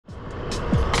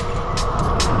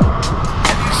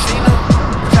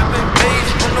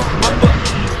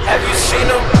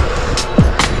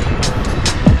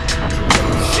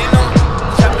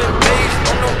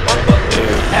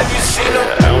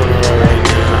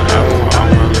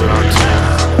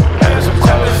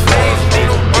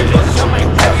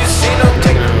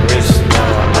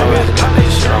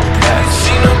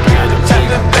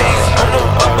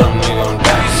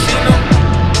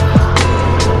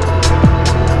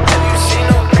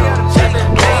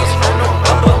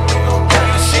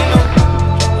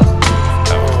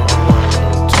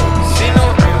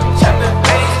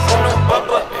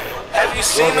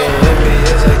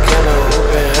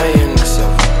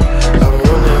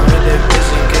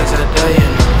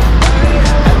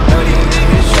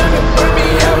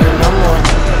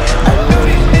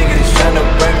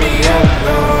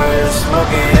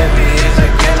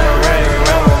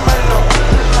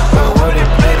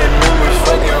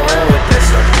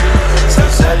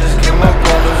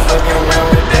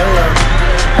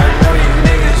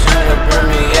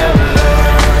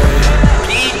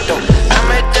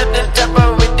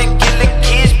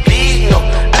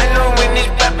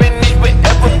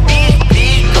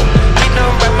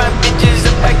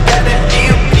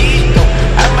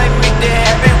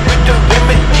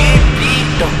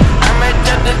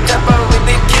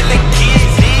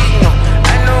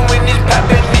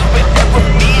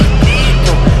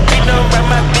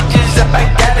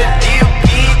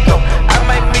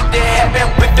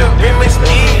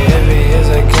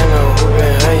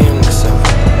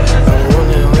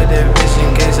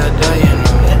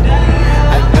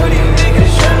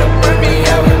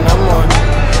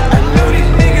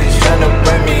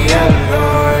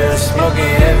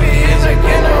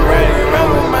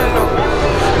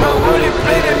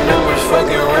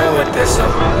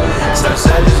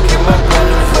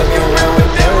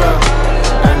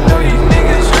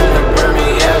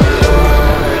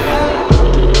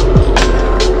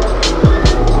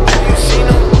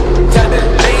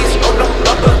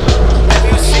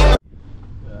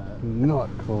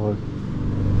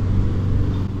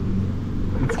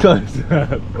It's close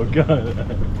up. We're going.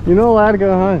 You're not allowed to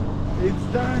go home.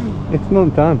 It's done. It's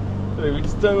not done. Sorry, we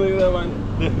just don't look at that one.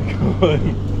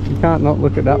 You can't not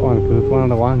look at that one because it's one of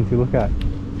the ones you look at.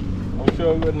 I'm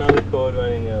sure I've got another cord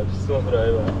running now. Just swap it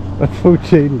over. That's full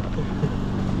cheating.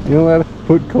 You're not allowed to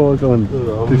put cords on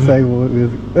disabled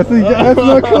music. That's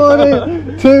not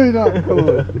cord. Two not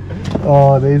cord.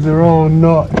 Oh, these are all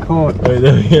not cord. Wait,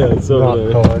 there we go. It's not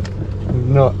cord.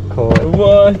 Not cord.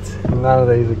 What? None of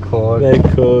these are cord. They're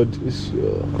cord,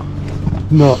 sure.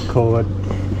 Not cord.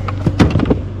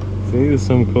 See, there's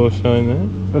some core showing there.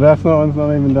 But that's not one's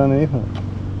not even done either.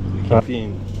 Keep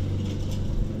in.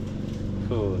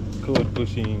 Cord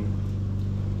pushing.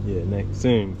 Yeah, next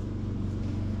soon.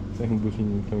 Second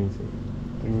bushing coming soon.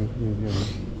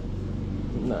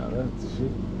 No, that's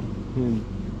shit. You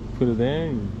put it there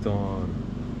and it's on.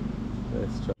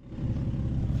 Let's try.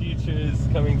 Future is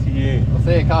coming to you. I'll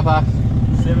see you at car parks.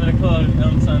 7 o'clock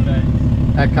on Sunday.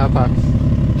 At car parks.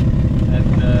 At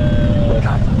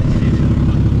car parks.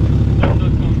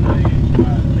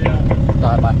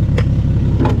 Alright, bye.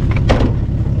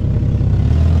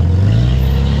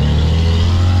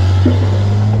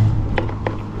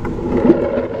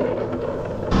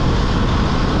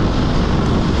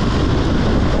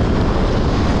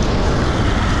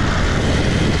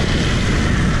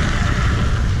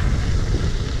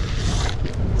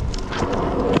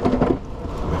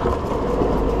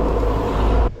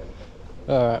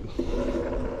 Alright,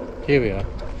 here we are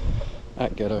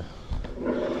at Ghetto.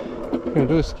 We're gonna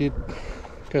do a skid,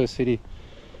 go to city,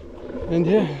 and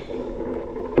yeah,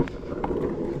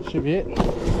 that should be it.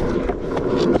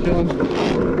 Chilling.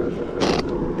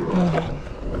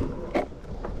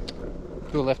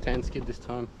 Do a left hand skid this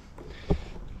time.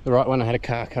 The right one I had a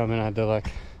car come and I had to like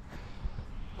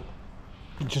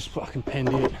just fucking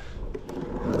penned it.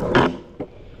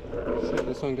 See how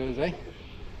this one goes, eh?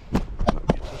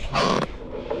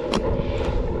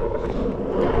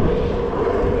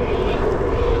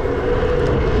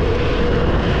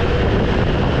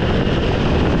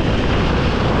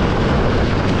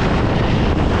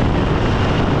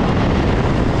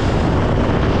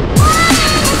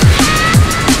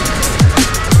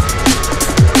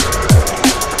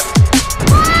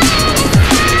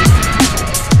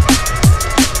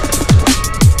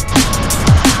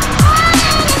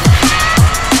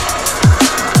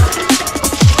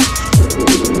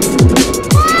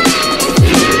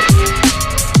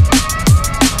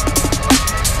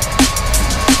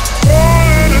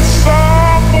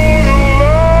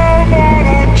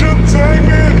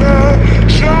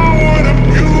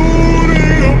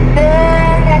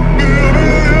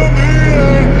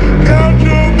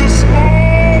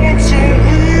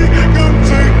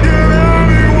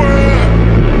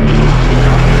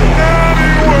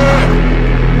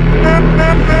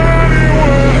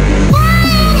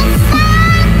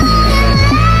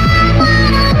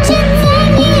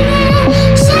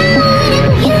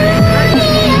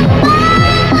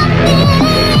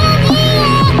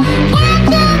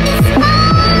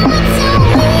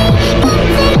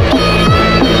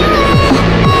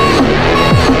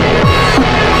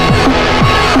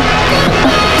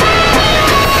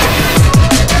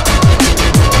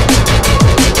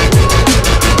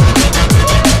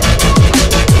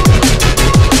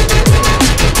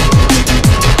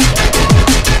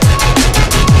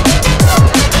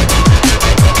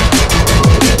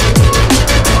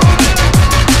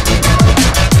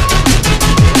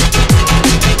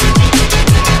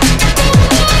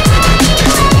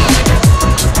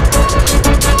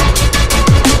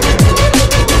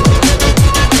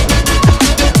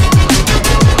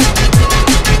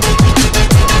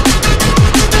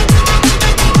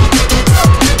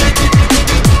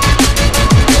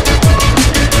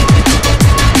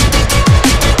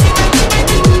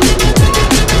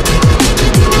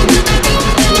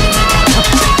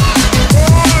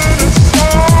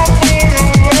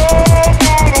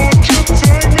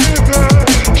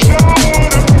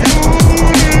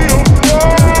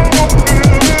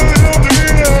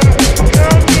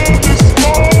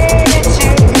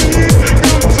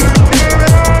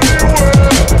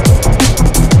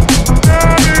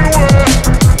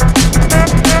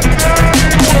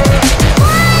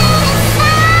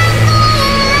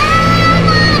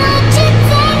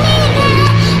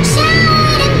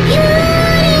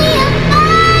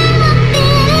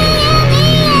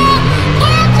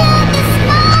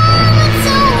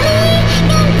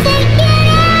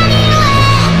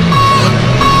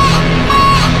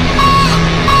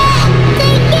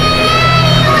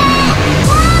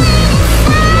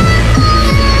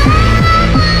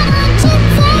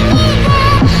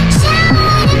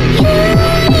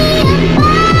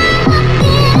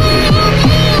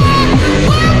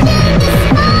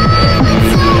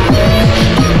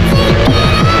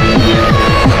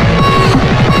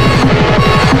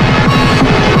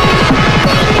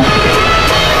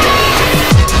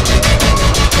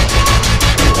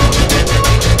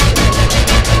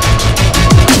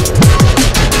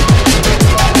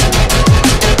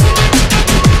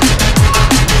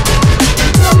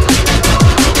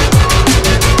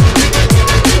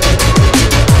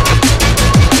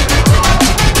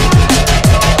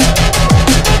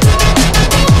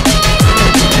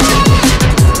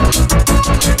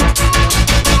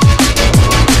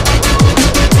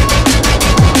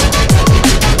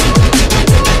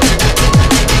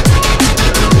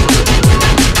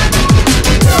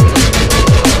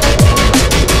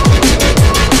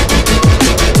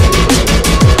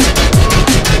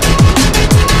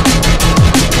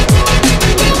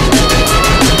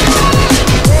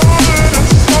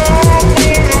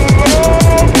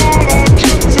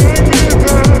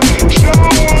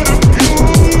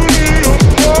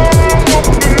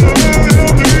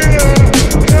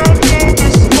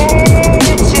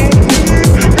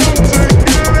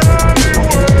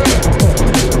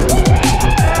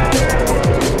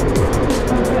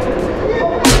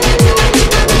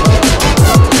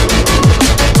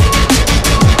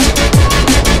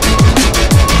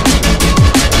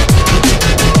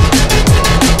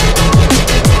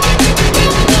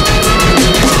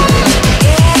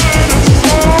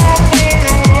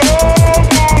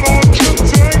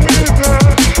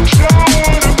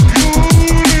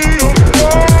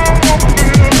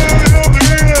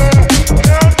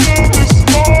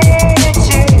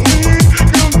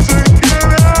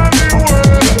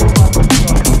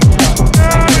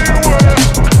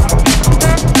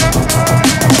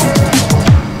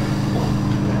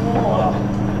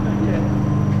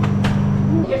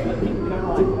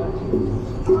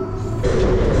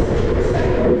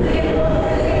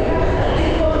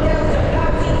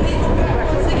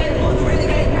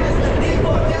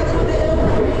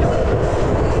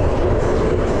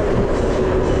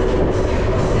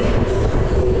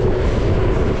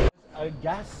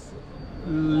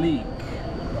 Leak.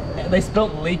 They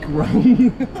spelt leak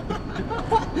wrong.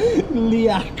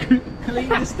 Leak. Clean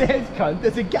the stairs, cunt.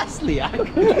 There's a gas leak.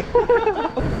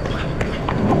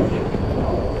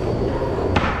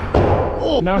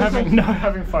 No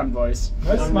having fun, boys.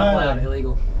 No, not loud,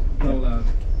 illegal. Not allowed.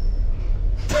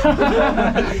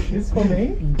 It's for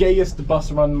me. Gayest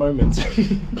bus run moment.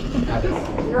 You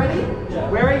ready? Yeah.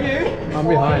 Where are you? I'm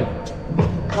behind.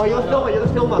 Oh, you're the filmer. You're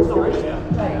the filmer. Sorry. Yeah.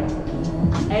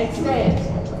 And stand.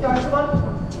 Go, come on.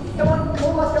 Come on. Come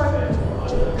on, let's go.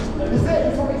 This is it.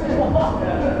 This is what we do.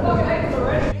 Okay, it's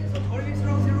already. What are you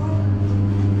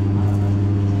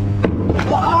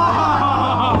 0-0?